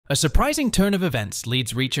A surprising turn of events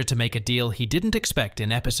leads Reacher to make a deal he didn't expect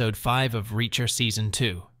in episode 5 of Reacher Season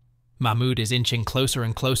 2. Mahmoud is inching closer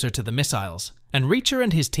and closer to the missiles, and Reacher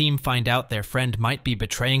and his team find out their friend might be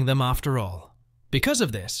betraying them after all. Because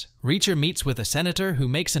of this, Reacher meets with a senator who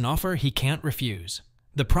makes an offer he can't refuse.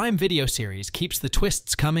 The Prime Video series keeps the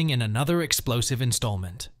twists coming in another explosive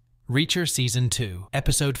installment. Reacher Season 2,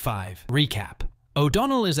 Episode 5, Recap.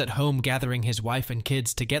 O'Donnell is at home gathering his wife and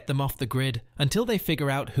kids to get them off the grid until they figure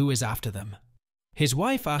out who is after them. His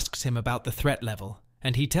wife asks him about the threat level,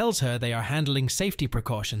 and he tells her they are handling safety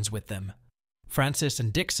precautions with them. Francis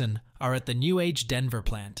and Dixon are at the New Age Denver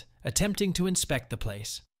plant, attempting to inspect the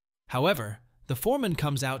place. However, the foreman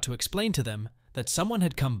comes out to explain to them that someone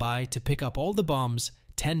had come by to pick up all the bombs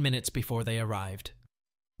 10 minutes before they arrived.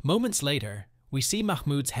 Moments later, we see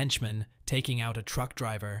Mahmoud's henchmen taking out a truck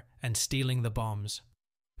driver and stealing the bombs.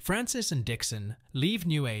 Francis and Dixon leave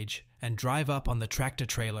New Age and drive up on the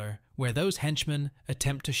tractor-trailer where those henchmen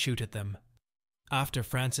attempt to shoot at them. After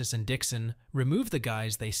Francis and Dixon remove the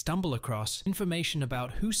guys, they stumble across information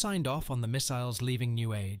about who signed off on the missiles leaving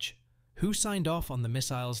New Age. Who signed off on the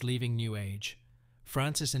missiles leaving New Age?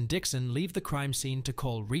 Francis and Dixon leave the crime scene to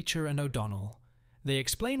call Reacher and O'Donnell. They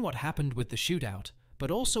explain what happened with the shootout,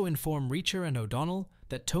 but also inform Reacher and O'Donnell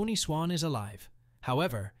that Tony Swan is alive.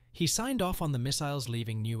 However, he signed off on the missiles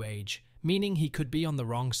leaving New Age, meaning he could be on the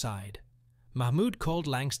wrong side. Mahmoud called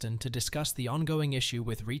Langston to discuss the ongoing issue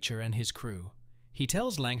with Reacher and his crew. He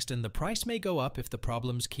tells Langston the price may go up if the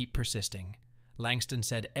problems keep persisting. Langston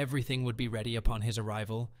said everything would be ready upon his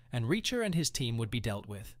arrival, and Reacher and his team would be dealt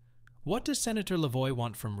with. What does Senator Lavoy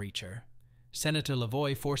want from Reacher? Senator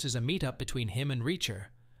Lavoy forces a meetup between him and Reacher.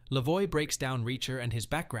 Lavoy breaks down Reacher and his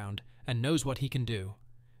background and knows what he can do.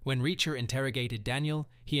 When Reacher interrogated Daniel,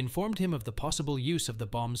 he informed him of the possible use of the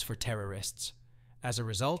bombs for terrorists. As a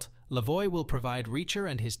result, Lavoy will provide Reacher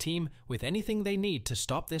and his team with anything they need to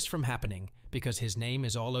stop this from happening, because his name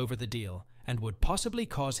is all over the deal and would possibly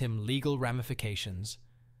cause him legal ramifications.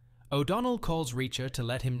 O'Donnell calls Reacher to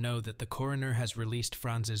let him know that the coroner has released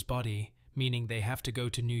Franz's body, meaning they have to go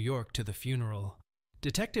to New York to the funeral.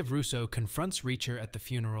 Detective Russo confronts Reacher at the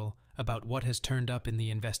funeral about what has turned up in the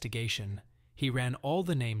investigation. He ran all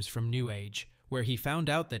the names from New Age, where he found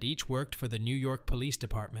out that each worked for the New York Police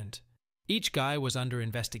Department. Each guy was under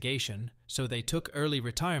investigation, so they took early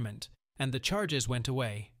retirement, and the charges went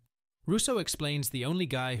away. Russo explains the only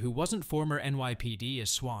guy who wasn't former NYPD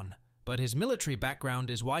is Swan, but his military background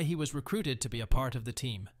is why he was recruited to be a part of the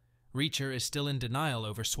team. Reacher is still in denial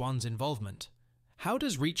over Swan's involvement. How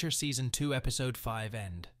does Reacher Season 2 Episode 5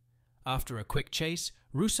 end? After a quick chase,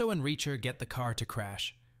 Russo and Reacher get the car to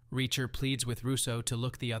crash. Reacher pleads with Russo to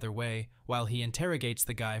look the other way while he interrogates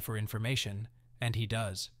the guy for information, and he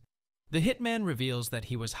does. The hitman reveals that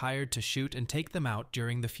he was hired to shoot and take them out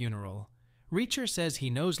during the funeral. Reacher says he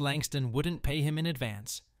knows Langston wouldn't pay him in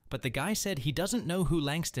advance, but the guy said he doesn't know who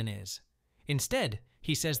Langston is. Instead,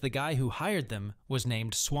 he says the guy who hired them was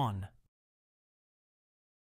named Swan.